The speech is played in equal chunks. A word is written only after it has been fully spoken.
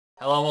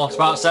Hello, Morse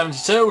about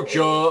 72.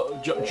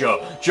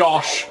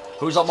 Josh.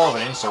 Who's that more of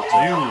an insult to?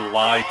 You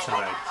lied to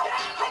me.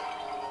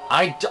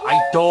 I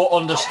don't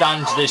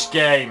understand this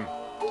game.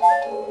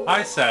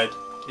 I said,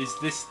 is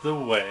this the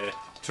way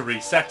to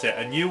reset it?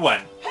 And you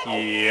went,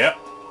 yep.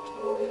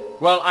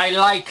 Well, I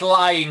like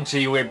lying to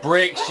you. It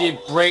breaks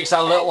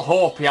that little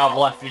hope you have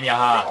left in your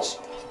heart.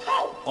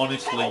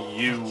 Honestly,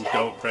 you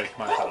don't break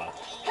my heart.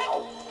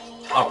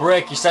 I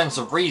break your sense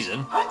of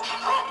reason.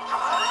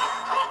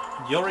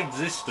 Your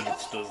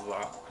existence does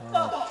that.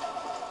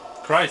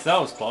 Christ, that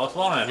was close,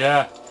 wasn't it?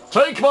 Yeah.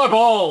 Take my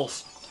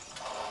balls!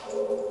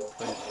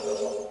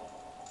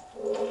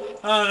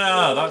 Oh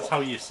no, that's how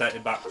you set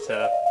it back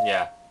to...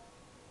 Yeah.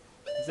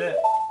 Is it?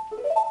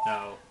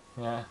 No.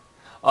 Yeah.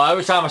 Oh,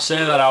 every time I say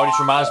that now, it just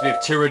reminds me of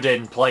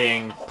Tyradin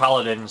playing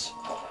Paladins.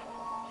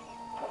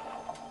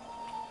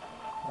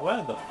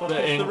 Where the fuck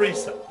is the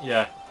reset?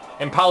 Yeah.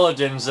 In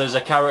Paladins, there's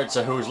a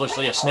character who's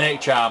literally a snake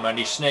charmer, and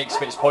his snake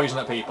spits poison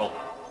at people.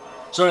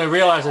 So when he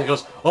realises, he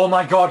goes, "Oh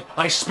my god,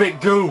 I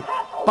spit goo!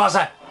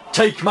 Bazza,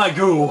 take my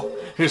goo!"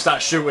 He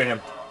starts shooting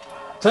him.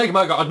 Take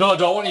my goo. No, I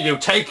don't want you to.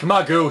 Take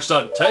my goo,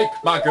 son. Take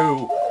my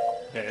goo.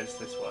 Yeah, it's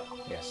this way.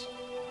 Yes.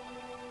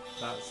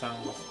 That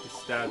sounds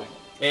disturbing.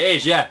 It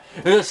is, yeah.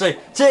 It'll say,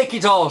 take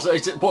it all. So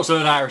it puts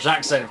on an Irish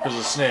accent because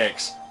of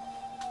snakes.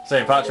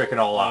 St. Patrick and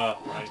all that.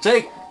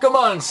 Right. Come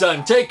on,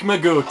 son. Take my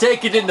goo.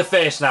 Take it in the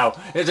face now.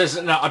 It says,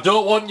 no, I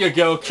don't want your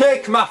goo.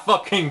 Take my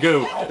fucking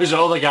goo. There's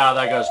another guy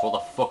that goes, what the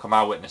fuck am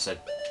I witnessing?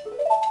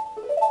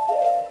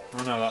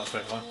 Oh no, that's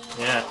it one.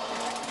 Yeah.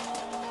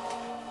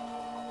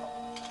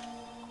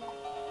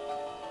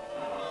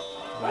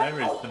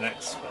 Where is the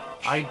next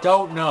switch? I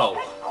don't know.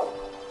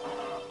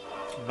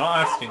 I'm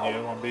not asking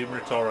you, I'm being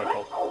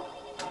rhetorical.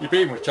 You're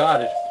being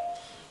retarded.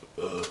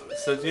 It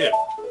says you.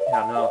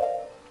 Yeah, I know.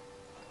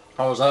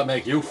 How does that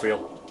make you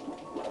feel?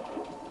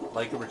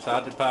 Like a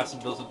retarded person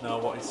doesn't know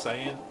what he's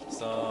saying,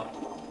 so...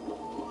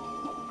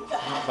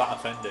 I'm not that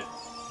offended.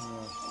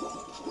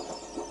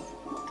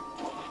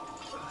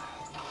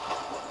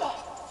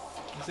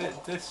 Is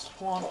it this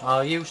one?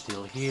 Are you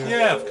still here?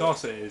 Yeah, of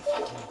course it is.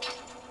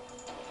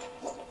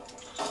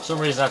 For some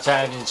reason I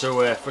turned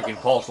into a freaking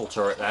portal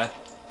turret there.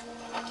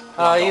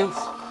 Are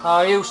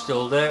you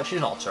still there? She's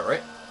not a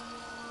turret.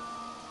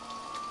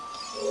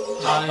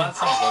 No, that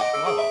sounds like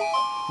lava.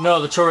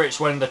 No, the turrets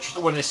when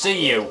they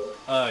see you.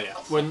 Oh yeah.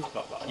 When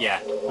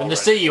they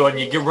see you and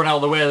you run out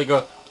of the way, they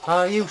go,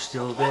 "Are you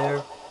still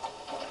there?"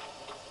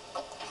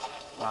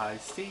 I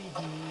see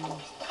you.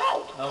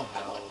 Oh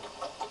no.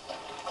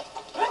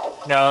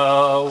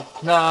 No,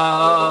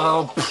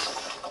 no. I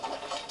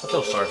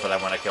feel sorry for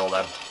them when I kill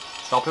them.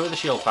 Stop it with the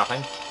shield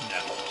fapping.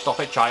 No. Stop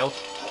it, child.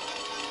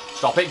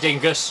 Stop it,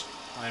 dingus.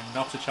 I'm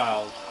not a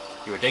child.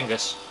 You're a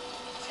dingus.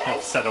 I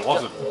said I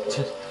wasn't.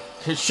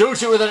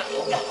 Shoot it with a...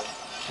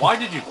 Why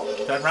did you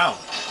turn round?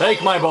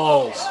 Take my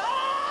balls.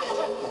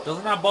 It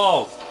doesn't have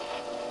balls.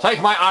 Take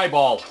my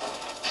eyeball.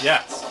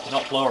 Yes,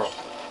 not plural.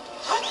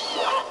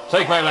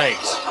 Take my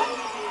legs.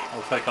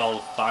 I'll take all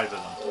 5 of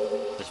them.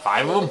 There's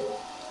 5 of them.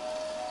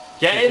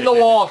 Get in the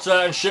water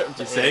and shoot.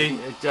 You see?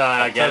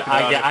 I get it.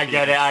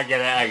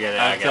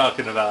 I'm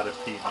talking about a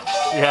penis.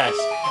 Yes.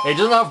 It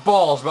doesn't have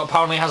balls, but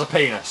apparently has a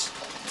penis.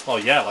 Oh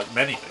yeah, like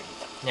many things.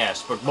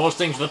 Yes, but most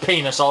things with a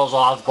penis also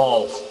have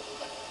balls.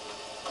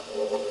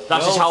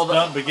 That's just how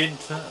don't begin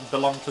to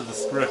belong to the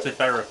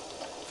Scrotifera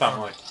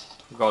family.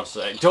 For God's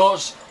sake.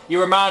 Don't... You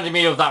reminded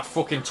me of that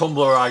fucking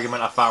Tumblr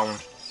argument I found.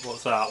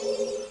 What's that?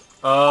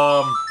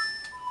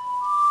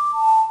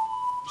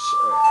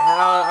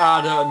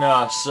 I don't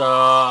know, so...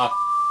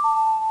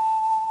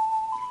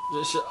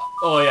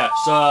 Oh yeah,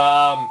 so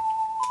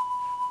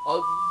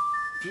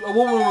a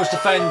woman was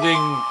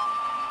defending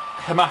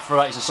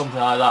hermaphrodites or something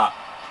like that.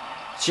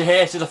 She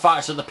hated the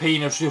fact that the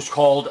penis was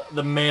called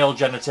the male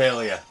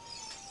genitalia.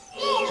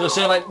 So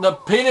saying like the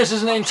penis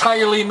isn't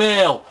entirely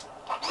male.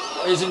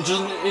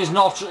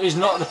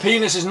 The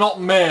penis is not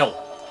male.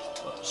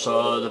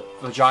 So the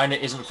vagina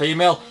isn't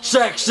female.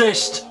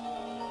 Sexist!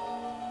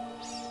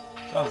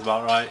 Sounds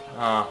about right.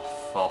 Ah,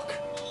 fuck.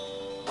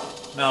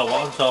 No,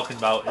 what I'm talking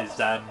about is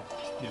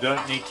you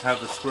don't need to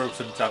have a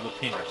scrotum to have a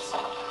penis.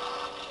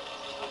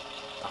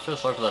 I feel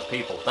sorry for those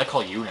people. They're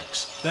called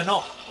eunuchs. They're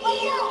not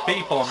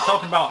people, I'm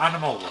talking about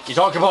animals.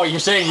 You're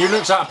saying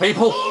eunuchs aren't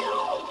people?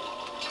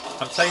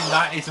 I'm saying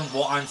that isn't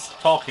what I'm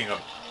talking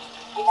of.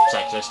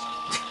 Sexist.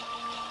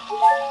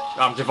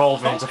 I'm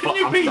devolving into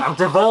I'm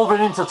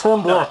devolving into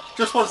Tumblr. No,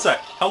 just one sec.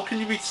 How can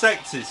you be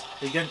sexist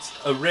against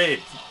a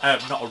race?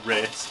 Not a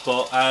race,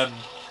 but a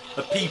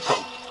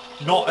people,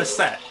 not a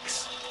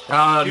sex.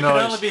 Ah, you no,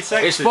 can only be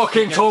sexist. It's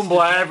fucking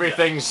Tumblr.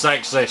 Everything's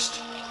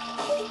sexist.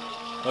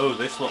 Oh,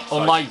 this looks.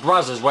 Unlike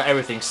Brazzers, where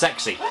everything's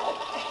sexy.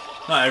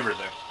 Not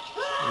everything.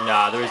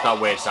 Nah, there is that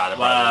weird side of Brazzers.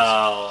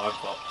 Well, I'm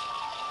fucked.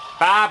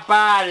 Bye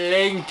bye,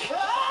 Link.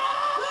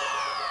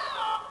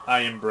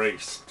 I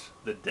embraced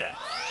the death.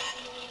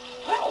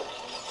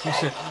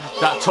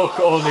 That took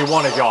only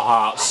one of your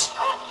hearts.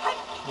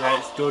 Yeah,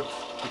 it's good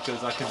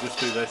because I can just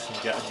do this and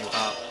get a new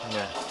heart.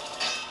 Yeah.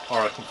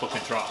 Or I can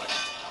fucking try.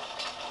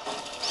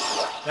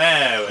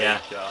 There we Yeah.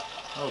 go.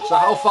 Oh, So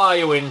how far are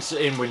you in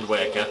Wind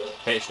Waker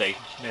HD?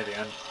 near the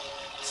end.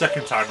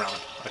 Second time round,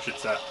 I should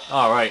say.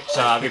 Alright,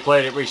 so have you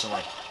played it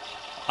recently?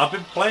 I've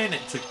been playing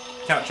it to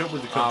catch up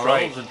with the controls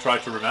Alright. and try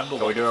to remember.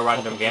 Shall we do a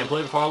random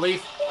gameplay before I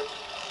leave?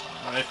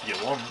 If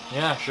you want.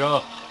 Yeah,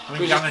 sure. I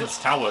mean, Ganon's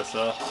tower,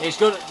 so. It's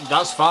good.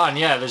 That's fine.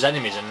 Yeah, there's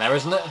enemies in there,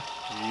 isn't it?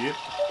 Yep.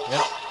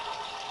 Yep.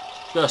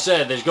 I was gonna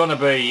say there's gonna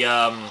be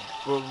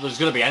well, there's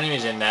gonna be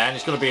enemies in there, and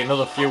it's gonna be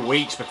another few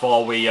weeks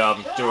before we do a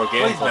Please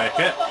gameplay. make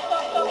it.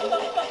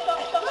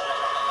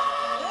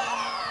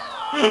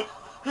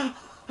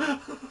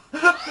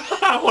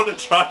 I want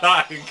to try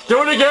that again.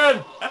 Do it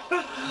again!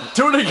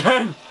 Do it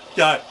again!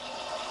 Yeah.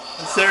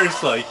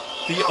 Seriously,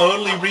 the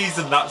only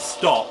reason that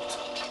stopped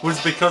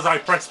was because I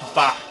pressed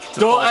back to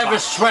Don't fall ever back.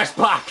 stress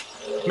back.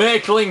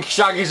 Make Link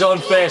shag his own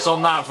face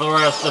on that for the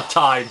rest of the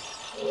time.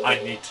 I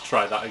need to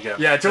try that again.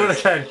 Yeah, do it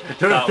again.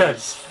 Do it That again.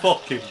 was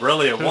fucking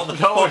brilliant. What the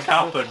That was-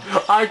 fuck happened?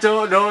 I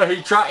don't know.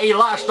 He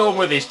latched on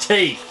with his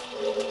teeth.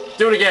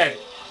 Do it again.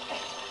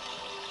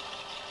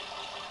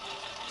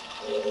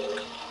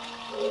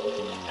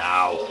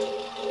 Now.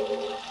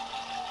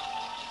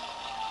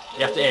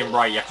 You have to aim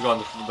right. You have to go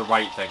on the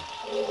right thing.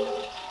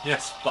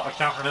 Yes, but I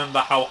can't remember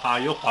how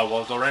high up I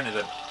was or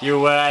anything. You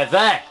were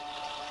there.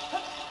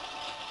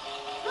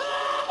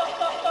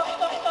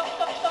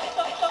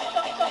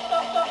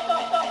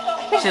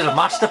 This is a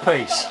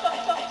masterpiece.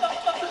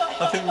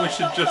 I think we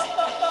should just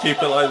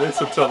keep it like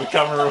this until the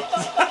camera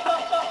runs.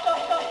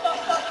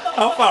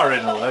 How far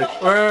in are we?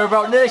 We're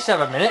about nearly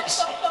 7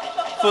 minutes.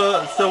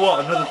 So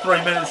what, another 3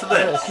 minutes of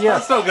this? Yeah.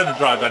 That's not going to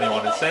drive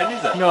anyone insane,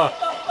 is it? No,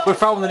 we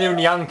found the new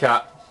Nyan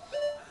Cat.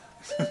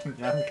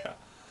 Yanka.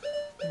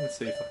 Let's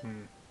see if I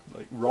can,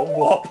 like, wrong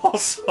warp or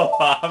something.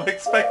 I'm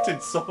expecting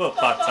something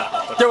bad to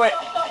happen. Do it.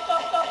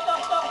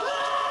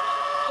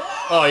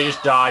 Oh, you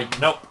just die.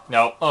 Nope.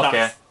 No. Okay.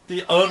 That's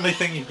the only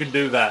thing you can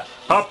do there.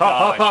 Hop,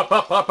 hop, hop,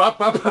 hop, hop, hop,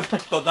 hop,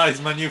 hop. But that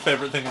is my new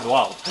favourite thing in the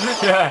world.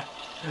 Yeah.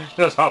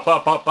 Just hop,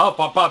 hop, hop, hop,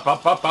 hop, hop,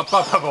 hop, hop, hop,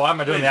 hop, hop. Why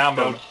am I doing the arm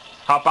move?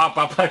 Hop, hop,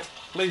 hop, hop.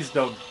 Please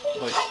don't,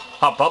 like,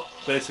 Hop, hop,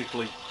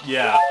 basically,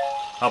 yeah,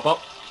 hop,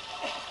 hop.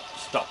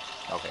 stop.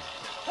 Okay.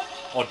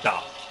 Or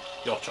die.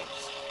 Your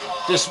choice.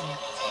 Just.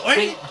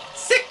 Wait,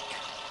 sick!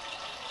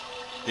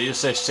 Did you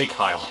say Sig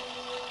Heil?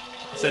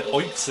 I said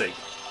oink sig.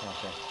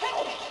 Okay.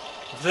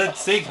 If I said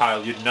sig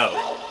heil, you'd know.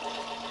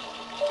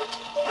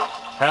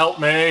 Help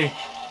me.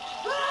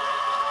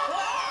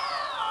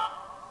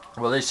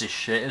 Well, this is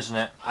shit, isn't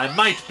it? I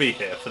might be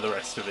here for the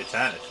rest of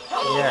eternity.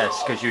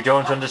 Yes, because you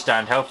don't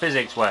understand how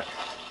physics work.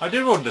 I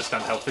do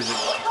understand how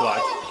physics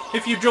works.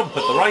 If you jump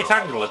at the right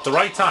angle at the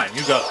right time,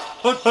 you go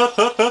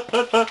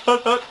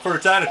for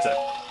eternity.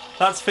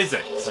 That's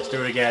physics. Let's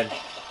do it again.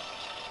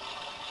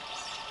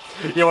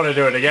 You want to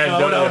do it again, No,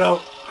 don't no, you? no.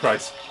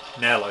 Christ.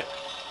 Nearly.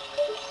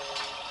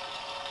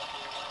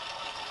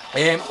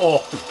 Aim up.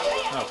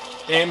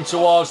 Oh, Aim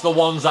towards the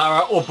ones that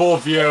are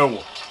above you.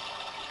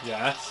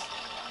 yes.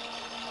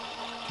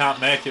 Can't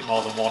make it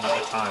more than one at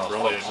a time.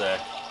 Brilliant.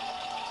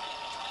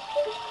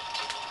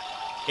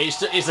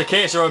 It's the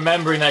case of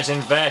remembering that it's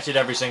inverted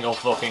every single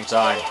fucking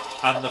time.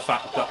 And the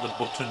fact that the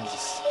buttons are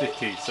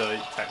sticky, so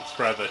it takes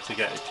forever to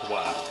get it to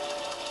work.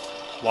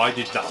 Why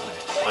did that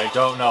miss? I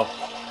don't know.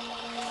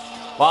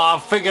 Well,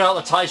 I've figured out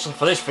the title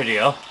for this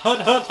video.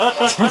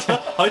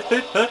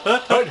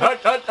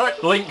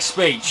 Link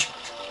speech.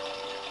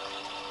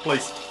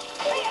 Please.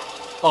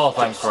 Oh,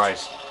 thank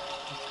Christ.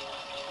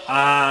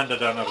 And I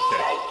don't have a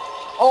kick.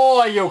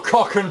 Oh, you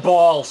cock and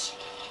balls.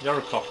 You're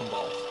a cock and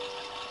balls.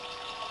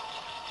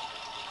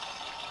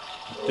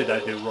 What did I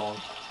do wrong?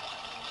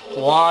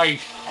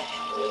 Life.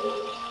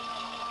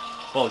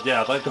 Well,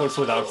 yeah, that goes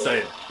without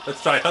saying.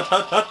 Let's try.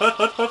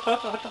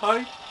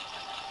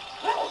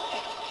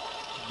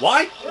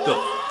 Why the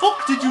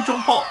fuck did you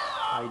jump off?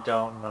 I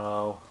don't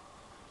know.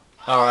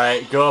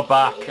 Alright, go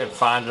back and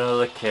find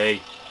another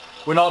key.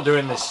 We're not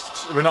doing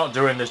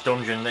this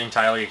dungeon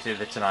entirely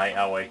tonight,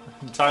 are we?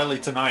 Entirely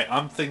tonight.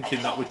 I'm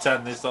thinking that we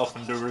turn this off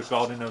and do a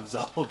recording of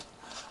Zelda,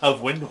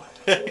 of Wind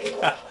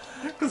Waker.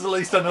 Because at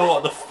least I know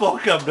what the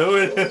fuck I'm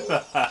doing.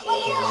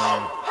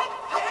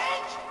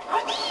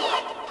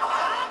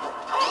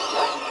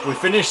 We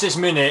finish this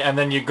minute and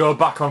then you go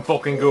back on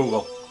fucking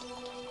Google.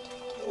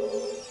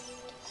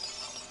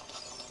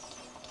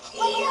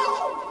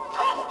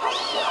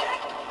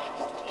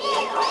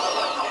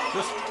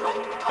 Just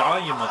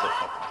die, you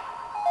motherfucker.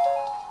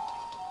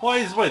 What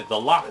is with the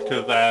lack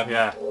of,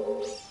 Yeah.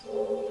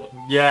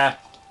 Yeah.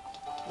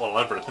 well,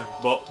 everything,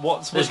 but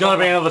what's There's with going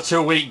to the be another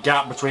 2-week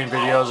gap between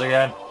videos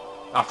again.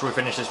 After we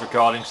finish this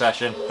recording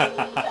session.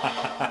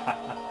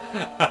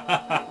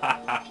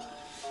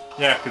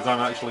 Yeah, because I'm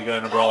actually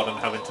going abroad and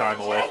having time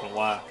away from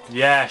work.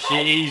 Yeah,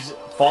 she's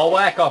for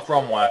work or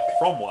from work?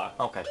 From work.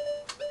 Okay.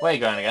 Where are you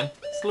going again?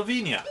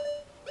 Slovenia.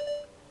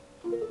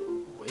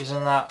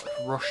 Isn't that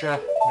Russia?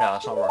 No,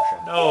 that's not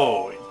Russia.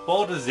 No, it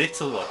borders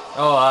Italy.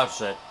 Oh,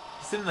 that's it.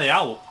 It's in the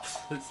Alps.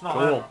 It's not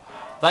Cool.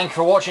 Thanks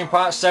for watching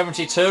part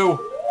 72.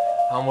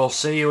 And we'll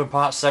see you in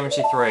part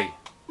 73.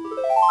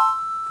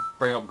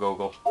 Bring up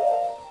Google.